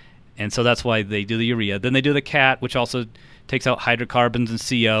 And so that's why they do the urea. Then they do the CAT, which also takes out hydrocarbons and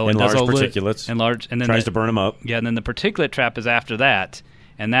CO and does large particulates. And then tries to burn them up. Yeah, and then the particulate trap is after that,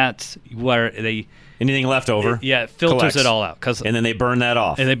 and that's where they... Anything left over, it filters collects. it all out. And then they burn that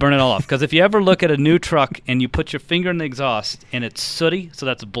off. And they burn it all off. Because if you ever look at a new truck and you put your finger in the exhaust and it's sooty, so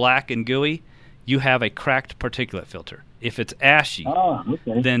that's black and gooey, you have a cracked particulate filter. If it's ashy,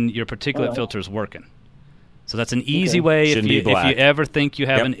 then your particulate filter is working. So that's an easy way if you ever think you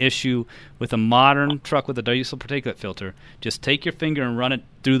have an issue with a modern truck with a diesel particulate filter, just take your finger and run it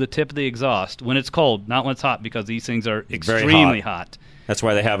through the tip of the exhaust when it's cold, not when it's hot, because these things are extremely hot. That's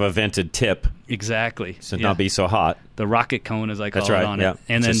why they have a vented tip. Exactly. So not be so hot. The rocket cone, as I call it, on it.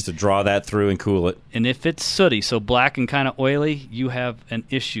 And just to draw that through and cool it. And if it's sooty, so black and kind of oily, you have an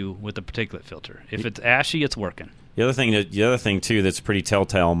issue with the particulate filter. If it's ashy, it's working. The other thing too that's pretty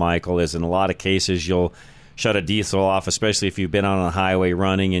telltale, Michael, is in a lot of cases you'll shut a diesel off, especially if you've been on a highway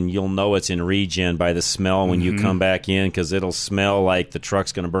running, and you'll know it's in regen by the smell when you come back in, because it'll smell like the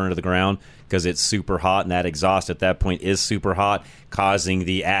truck's going to burn to the ground because it's super hot, and that exhaust at that point is super hot, causing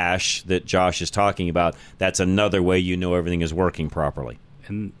the ash that Josh is talking about. That's another way you know everything is working properly.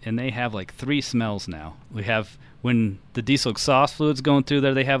 And they have like 3 smells now. We have when the diesel exhaust fluid's going through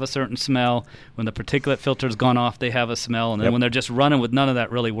there, they have a certain smell. When the particulate filter's gone off, they have a smell. And then when they're just running with none of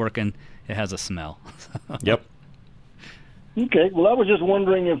that really working, it has a smell. Yep. Okay. Well, I was just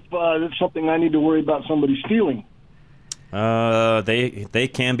wondering if it's something I need to worry about somebody stealing. They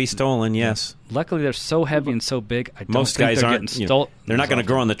can be stolen, yes. Luckily, they're so heavy and so big, I don't most think guys they're aren't. getting stolen. They're not going to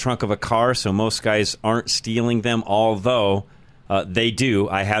grow on the trunk of a car, so most guys aren't stealing them, although they do.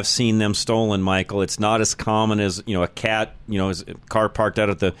 I have seen them stolen, Michael. It's not as common as a cat. As a car parked out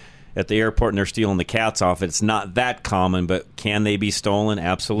at the airport and they're stealing the cats off. It's not that common, but can they be stolen?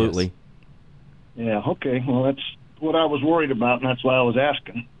 Absolutely. Yes. Yeah. Okay. Well, that's what I was worried about, and that's why I was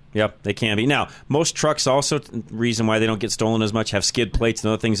asking. Yep, they can be. Now, most trucks also, reason why they don't get stolen as much, have skid plates and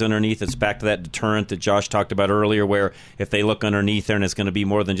other things underneath. It's back to that deterrent that Josh talked about earlier, where if they look underneath there and it's going to be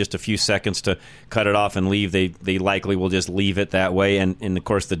more than just a few seconds to cut it off and leave, they likely will just leave it that way. And of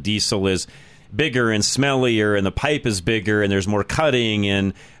course, the diesel is bigger and smellier, and the pipe is bigger, and there's more cutting.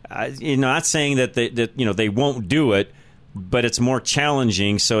 And not saying that they won't do it, but it's more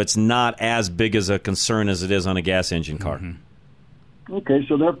challenging, so it's not as big as a concern as it is on a gas engine car. Mm-hmm. Okay,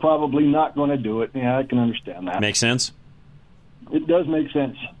 so they're probably not going to do it. Yeah, I can understand that. Make sense? It does make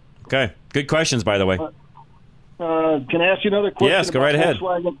sense. Okay. Good questions, by the way. Can I ask you another question? Yes, go right ahead.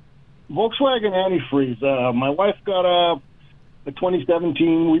 Volkswagen antifreeze. My wife got a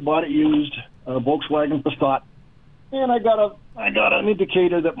 2017. We bought it used, Volkswagen Passat, and I got an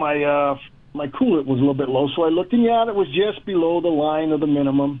indicator that my coolant was a little bit low. So I looked, and it was just below the line of the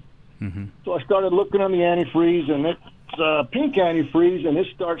minimum. Mm-hmm. So I started looking on the antifreeze, and it's pink antifreeze, and it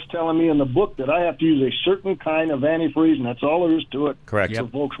starts telling me in the book that I have to use a certain kind of antifreeze, and that's all there is to it. Correct. For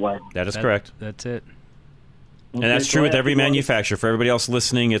Volkswagen. That is correct. That's it. And that's true with every manufacturer. For everybody else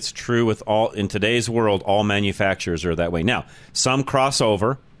listening, it's true with all, in today's world, all manufacturers are that way. Now, some cross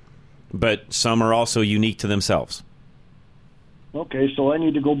over, but some are also unique to themselves. Okay, so I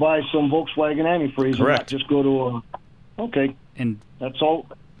need to go buy some Volkswagen antifreeze. Correct. And not just go to a... Okay. And that's all.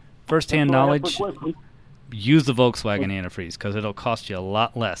 First-hand knowledge, use the Volkswagen antifreeze, because it'll cost you a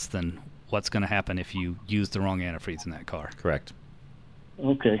lot less than what's going to happen if you use the wrong antifreeze in that car. Correct.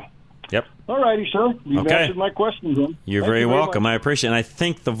 Okay. Yep. All righty, sir. You've answered my questions, then. You're very welcome. I appreciate it. And I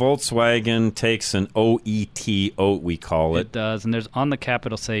think the Volkswagen takes an OET, we call it. It does. And there's on the cap,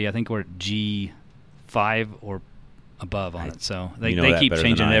 it'll say, I think we're at G5 or above on it. So they keep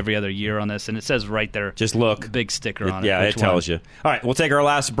changing it every other year on this. And it says right there, just look. Big sticker on it. Yeah, it tells you. All right, we'll take our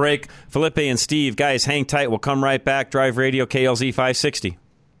last break. Felipe and Steve, guys, hang tight. We'll come right back. Drive Radio KLZ 560.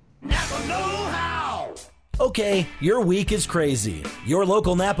 Okay, your week is crazy. Your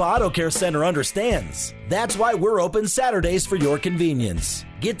local Napa Auto Care Center understands. That's why we're open Saturdays for your convenience.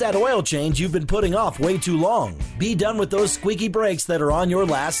 Get that oil change you've been putting off way too long. Be done with those squeaky brakes that are on your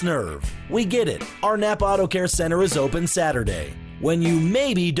last nerve. We get it. Our Napa Auto Care Center is open Saturday. When you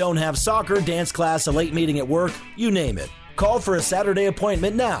maybe don't have soccer, dance class, a late meeting at work, you name it. Call for a Saturday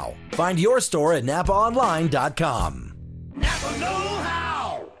appointment now. Find your store at NapaOnline.com. Napa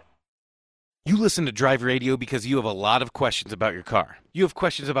know-how. You listen to Drive Radio because you have a lot of questions about your car. You have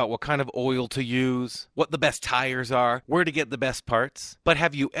questions about what kind of oil to use, what the best tires are, where to get the best parts. But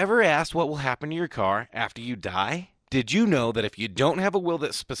have you ever asked what will happen to your car after you die? Did you know that if you don't have a will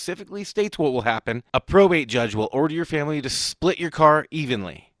that specifically states what will happen, a probate judge will order your family to split your car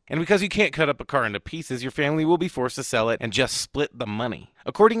evenly? And because you can't cut up a car into pieces, your family will be forced to sell it and just split the money.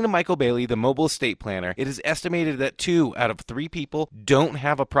 According to Michael Bailey, the mobile estate planner, it is estimated that 2 out of 3 people don't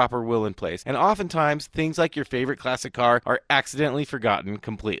have a proper will in place. And oftentimes, things like your favorite classic car are accidentally forgotten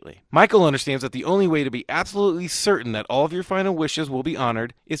completely. Michael understands that the only way to be absolutely certain that all of your final wishes will be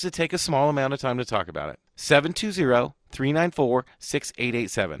honored is to take a small amount of time to talk about it.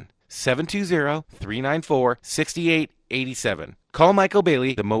 720-394-6887. 720-394-6887. Call Michael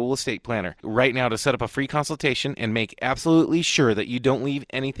Bailey, the mobile estate planner, right now to set up a free consultation and make absolutely sure that you don't leave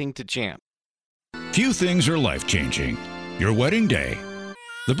anything to chance. Few things are life-changing. Your wedding day,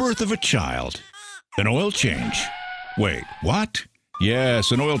 the birth of a child, an oil change. Wait, what?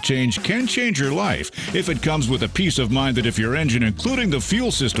 Yes, an oil change can change your life if it comes with a peace of mind that if your engine, including the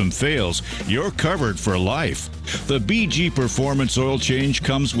fuel system, fails, you're covered for life. The BG Performance Oil Change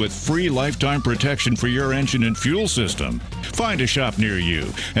comes with free lifetime protection for your engine and fuel system. Find a shop near you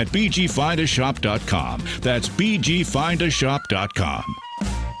at bgfindashop.com. That's bgfindashop.com.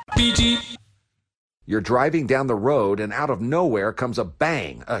 BG. You're driving down the road and out of nowhere comes a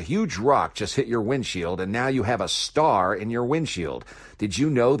bang. A huge rock just hit your windshield and now you have a star in your windshield. Did you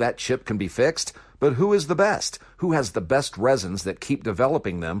know that chip can be fixed? But who is the best? Who has the best resins that keep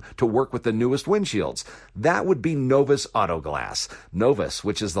developing them to work with the newest windshields? That would be Novus Auto Glass. Novus,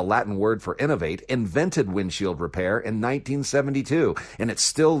 which is the Latin word for innovate, invented windshield repair in 1972, and it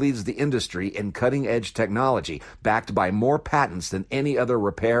still leads the industry in cutting-edge technology, backed by more patents than any other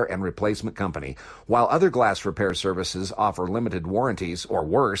repair and replacement company. While other glass repair services offer limited warranties, or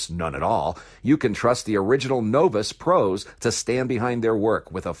worse, none at all, you can trust the original Novus pros to stand behind their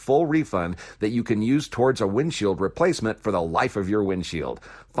work with a full refund that you can use towards a windshield replacement for the life of your windshield.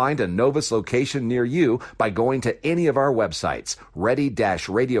 Find a Novus location near you by going to any of our websites,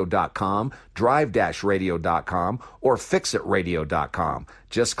 ready-radio.com, drive-radio.com, or fixitradio.com.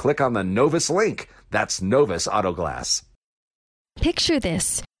 Just click on the Novus link. That's Novus Auto Glass. Picture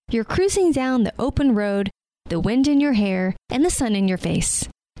this. You're cruising down the open road, the wind in your hair, and the sun in your face.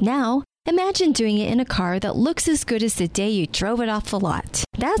 Now, imagine doing it in a car that looks as good as the day you drove it off the lot.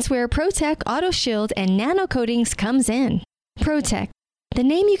 That's where ProTech Auto Shield and Nano Coatings comes in. ProTech, the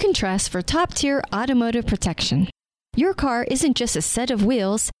name you can trust for top-tier automotive protection. Your car isn't just a set of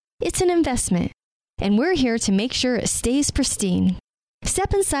wheels, it's an investment. And we're here to make sure it stays pristine.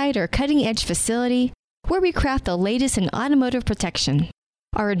 Step inside our cutting-edge facility where we craft the latest in automotive protection.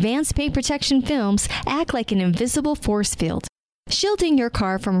 Our advanced paint protection films act like an invisible force field, shielding your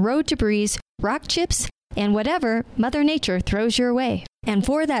car from road debris, rock chips, and whatever Mother Nature throws your way. And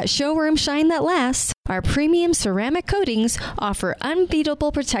for that showroom shine that lasts, our premium ceramic coatings offer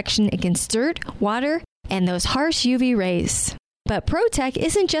unbeatable protection against dirt, water, and those harsh UV rays. But ProTech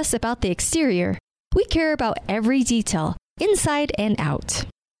isn't just about the exterior. We care about every detail, inside and out.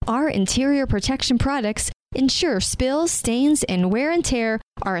 Our interior protection products ensure spills, stains, and wear and tear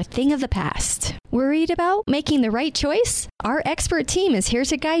are a thing of the past. Worried about making the right choice? Our expert team is here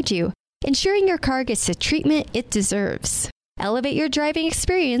to guide you, ensuring your car gets the treatment it deserves. Elevate your driving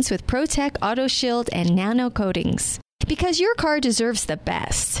experience with ProTech Auto Shield and Nano Coatings. Because your car deserves the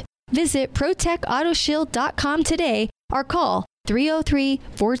best. Visit ProtechAutoShield.com today or call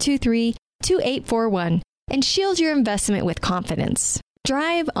 303-423-2841 and shield your investment with confidence.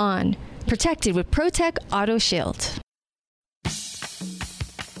 Drive on. Protected with ProTech Auto Shield.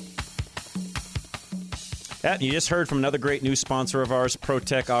 You just heard from another great new sponsor of ours,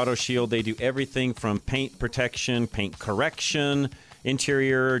 ProTech Auto Shield. They do everything from paint protection, paint correction,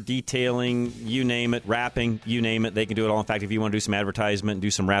 interior detailing, you name it, wrapping, you name it. They can do it all. In fact, if you want to do some advertisement and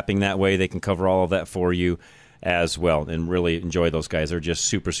do some wrapping that way, they can cover all of that for you as well, and really enjoy those guys. They're just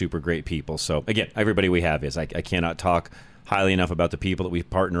super, super great people. So, again, everybody we have is. I cannot talk highly enough about the people that we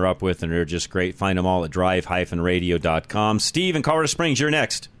partner up with, and they're just great. Find them all at drive-radio.com. Steve in Colorado Springs, you're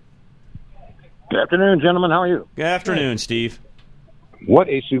next. Good afternoon, gentlemen. How are you? Good afternoon, Steve. What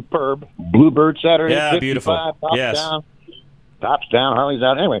a superb Bluebird Saturday. Yeah, beautiful. Tops yes. down. Tops down, Harley's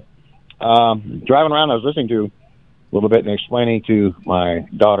out. Anyway, driving around, I was listening to a little bit and explaining to my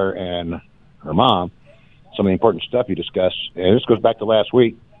daughter and her mom some of the important stuff you discussed. And this goes back to last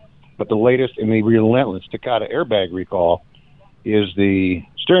week. But the latest in the relentless Takata airbag recall is the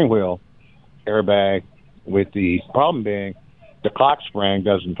steering wheel airbag, with the problem being the clock spring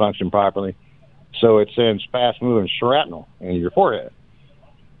doesn't function properly. So it sends fast-moving shrapnel in your forehead.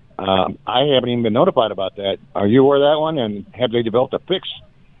 I haven't even been notified about that. Are you aware of that one? And have they developed a fix?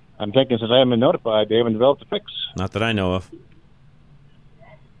 I'm thinking since I haven't been notified, they haven't developed a fix. Not that I know of.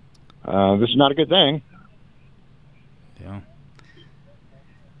 This is not a good thing. Yeah.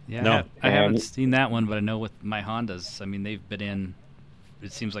 Yeah, No. I haven't seen that one, but I know with my Hondas, I mean, they've been in,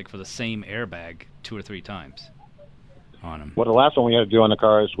 it seems like, for the same airbag 2 or 3 times on them. Well, the last one we had to do on the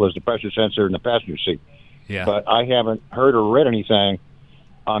cars was the pressure sensor in the passenger seat. Yeah. But I haven't heard or read anything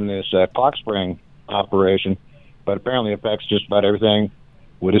on this clock spring operation, but apparently it affects just about everything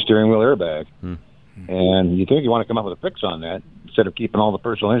with a steering wheel airbag. And you think you want to come up with a fix on that instead of keeping all the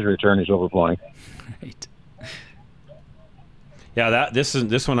personal injury attorneys overflowing. Right. Yeah,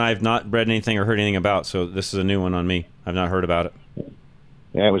 this one I've not read anything or heard anything about, so this is a new one on me. I've not heard about it.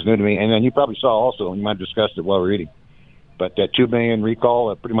 Yeah, it was new to me. And then you probably saw also, and you might have discussed it while we were eating, but that 2 million recall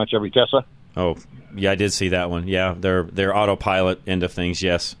of pretty much every Tesla. Oh, yeah, I did see that one. Yeah, their autopilot end of things,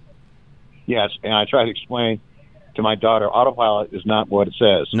 yes. Yes, and I tried to explain to my daughter, autopilot is not what it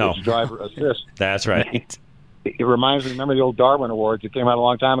says. No. It's driver assist. That's right. It reminds me, remember the old Darwin Awards that came out a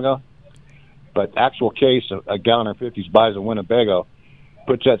long time ago? But actual case, a gallon or 50s buys a Winnebago,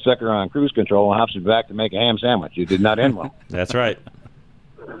 puts that sucker on cruise control, and hops it back to make a ham sandwich. It did not end well. That's right.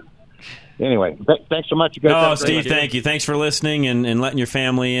 Anyway, thanks so much. You guys have a great Steve, thank you. Thanks for listening and letting your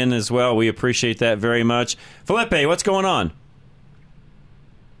family in as well. We appreciate that very much. Felipe, what's going on?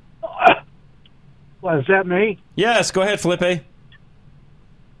 Well, is that me? Yes, go ahead, Felipe.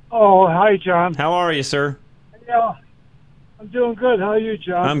 Oh, hi, John. How are you, sir? Yeah, I'm doing good. How are you,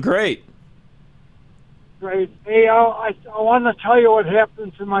 John? I'm great. Great. Hey, I want to tell you what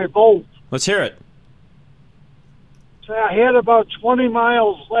happened to my Volt. Let's hear it. So I had about 20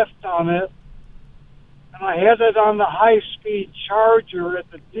 miles left on it, and I had it on the high-speed charger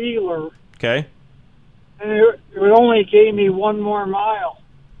at the dealer, Okay. and it only gave me one more mile.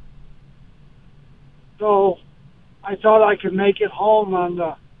 So I thought I could make it home on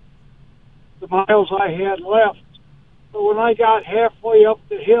the miles I had left. But when I got halfway up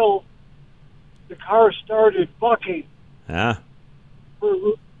the hill, the car started bucking. Yeah.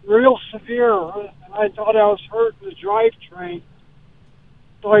 Real severe. And I thought I was hurting the drivetrain.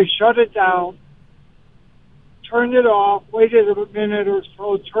 So I shut it down, turned it off, waited a minute or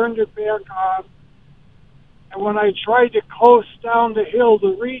so, turned it back on. And when I tried to coast down the hill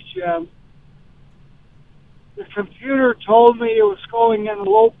to regen, the computer told me it was going in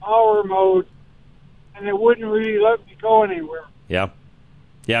low power mode, and it wouldn't really let me go anywhere. Yeah.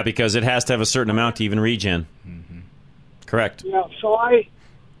 Yeah, because it has to have a certain amount to even regen. Mm-hmm. Correct. Yeah, so I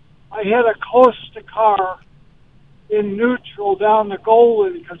had to coast the car in neutral down the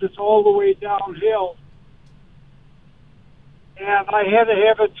Golden because it's all the way downhill. And I had to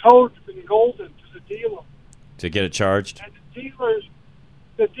have it towed from Golden to the dealer. To get it charged? And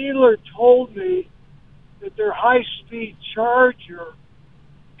the dealer told me that their high-speed charger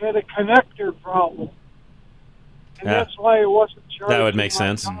had a connector problem. And that's why it wasn't charged. That would make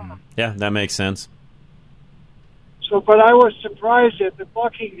sense. Mm-hmm. Yeah, that makes sense. So, but I was surprised at the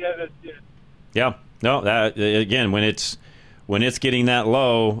bucking that it did. Yeah. No, that again, when it's getting that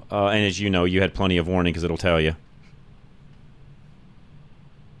low, and as you know, you had plenty of warning because it'll tell you.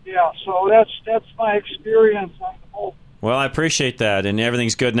 Yeah, so that's my experience on the whole. Well, I appreciate that, and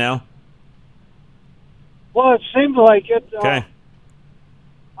everything's good now? Well, it seems like it. Okay.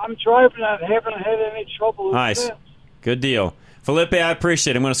 I'm driving and haven't had any trouble. Nice. Since. Good deal. Felipe, I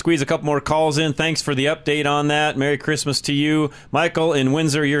appreciate it. I'm going to squeeze a couple more calls in. Thanks for the update on that. Merry Christmas to you. Michael in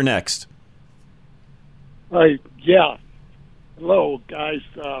Windsor, you're next. Yeah. Hello, guys.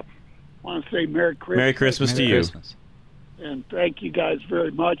 Want to say Merry Christmas. Merry Christmas to you. Christmas. And thank you guys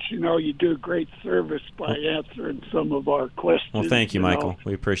very much. You know, you do a great service by answering some of our questions. Well, thank you, Michael.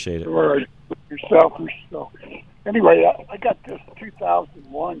 We appreciate it. For yourself. So, anyway, I got this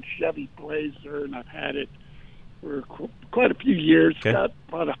 2001 Chevy Blazer, and I've had it for quite a few years. Okay. Got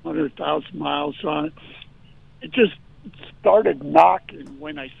about 100,000 miles on it. It just started knocking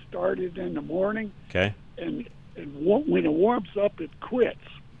when I started in the morning. Okay. And when it warms up, it quits.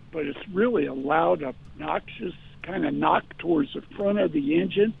 But it's really a loud, obnoxious kind of knock towards the front of the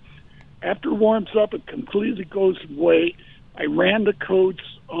engine. After it warms up, it completely goes away. I ran the codes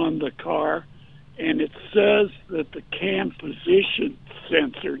on the car, and it says that the cam position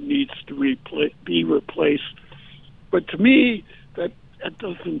sensor needs to be replaced. But to me, that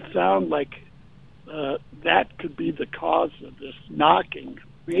doesn't sound like that could be the cause of this knocking.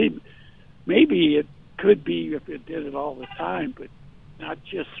 Maybe it could be if it did it all the time, but not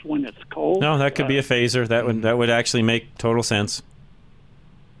just when it's cold. No, that could be a phaser. That would actually make total sense.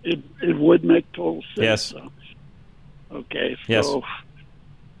 It would make total sense. Yes. So. Okay. So yes.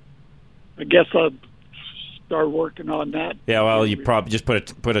 I guess I'll start working on that. Yeah. Well, you probably just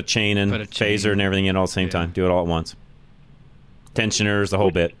put a chain in, phaser and everything in all at the same time. Do it all at once. Tensioners, the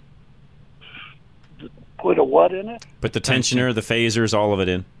whole bit. Put a what in it? Put the tensioner, the phasers, all of it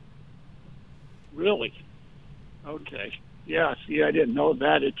in. Really? Okay. Yeah, see, I didn't know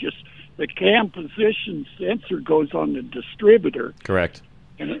that. It just, the cam position sensor goes on the distributor. Correct.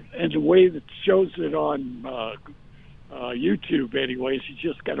 And the way that shows it on YouTube, anyways, you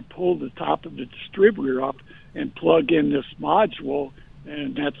just got to pull the top of the distributor up and plug in this module,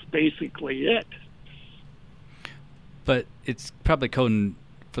 and that's basically it. But it's probably coding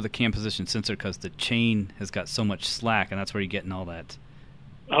for the cam position sensor because the chain has got so much slack, and that's where you're getting all that.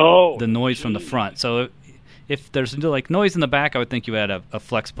 The noise from the front. So if there's like noise in the back, I would think you had a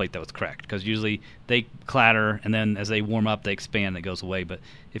flex plate that was cracked because usually they clatter and then as they warm up, they expand, it goes away. But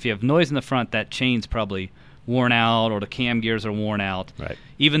if you have noise in the front, that chain's probably worn out or the cam gears are worn out. Right.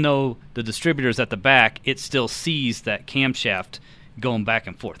 Even though the distributor's at the back, it still sees that camshaft going back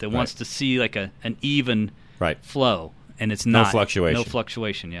and forth. It wants to see like an even flow, and it's not. No fluctuation. No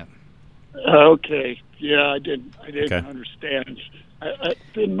fluctuation, yeah. Okay. Yeah, I didn't Okay. understand. It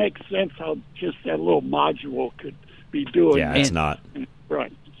didn't make sense how just that little module could be doing Yeah, that. it's not.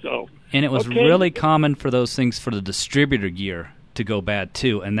 Right. So, and it was okay. really common for those things for the distributor gear to go bad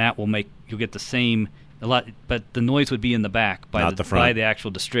too, and that will make you'll get the same a lot, but the noise would be in the back by Not the front. by the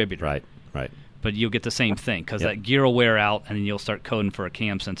actual distributor. Right. But you'll get the same thing because that gear will wear out, and then you'll start coding for a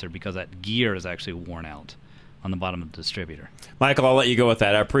cam sensor because that gear is actually worn out on the bottom of the distributor. Michael, I'll let you go with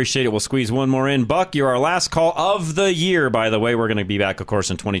that. I appreciate it. We'll squeeze one more in. Buck, you're our last call of the year, by the way. We're going to be back, of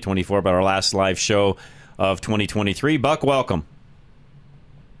course, in 2024, but our last live show of 2023. Buck, welcome.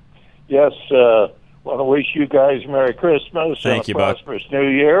 Yes, want to wish you guys Merry Christmas. Thank you, a Buck. prosperous New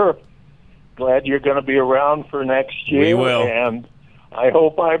Year. Glad you're going to be around for next year. We will. And I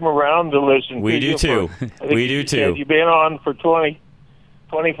hope I'm around to listen We to do you. too. We do too. You've been on for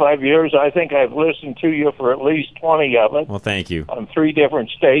 25 years. I think I've listened to you for at least 20 of it. Well, thank you. On 3 different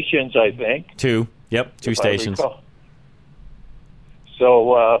stations, I think. 2. Yep, 2 stations.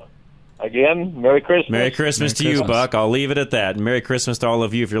 So, again, Merry Christmas. Merry Christmas to you, Buck. I'll leave it at that. Merry Christmas to all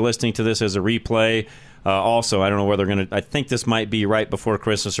of you if you're listening to this as a replay. Also, I don't know whether we're going to... I think this might be right before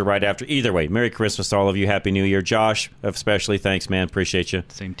Christmas or right after. Either way, Merry Christmas to all of you. Happy New Year. Josh, especially, thanks, man. Appreciate you.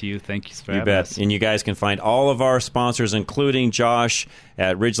 Same to you. Thank you for You having bet. us. And you guys can find all of our sponsors, including Josh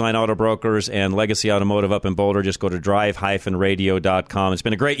at Ridgeline Auto Brokers and Legacy Automotive up in Boulder. Just go to drive-radio.com. It's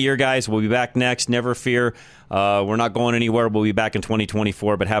been a great year, guys. We'll be back next. Never fear. We're not going anywhere. We'll be back in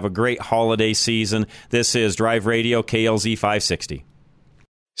 2024, but have a great holiday season. This is Drive Radio, KLZ 560.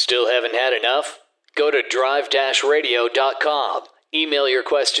 Still haven't had enough? Go to drive-radio.com. Email your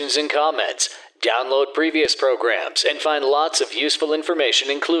questions and comments. Download previous programs and find lots of useful information,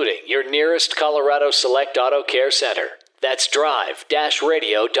 including your nearest Colorado Select Auto Care Center. That's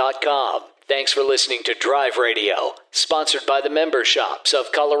drive-radio.com. Thanks for listening to Drive Radio, sponsored by the member shops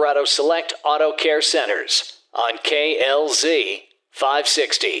of Colorado Select Auto Care Centers on KLZ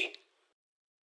 560.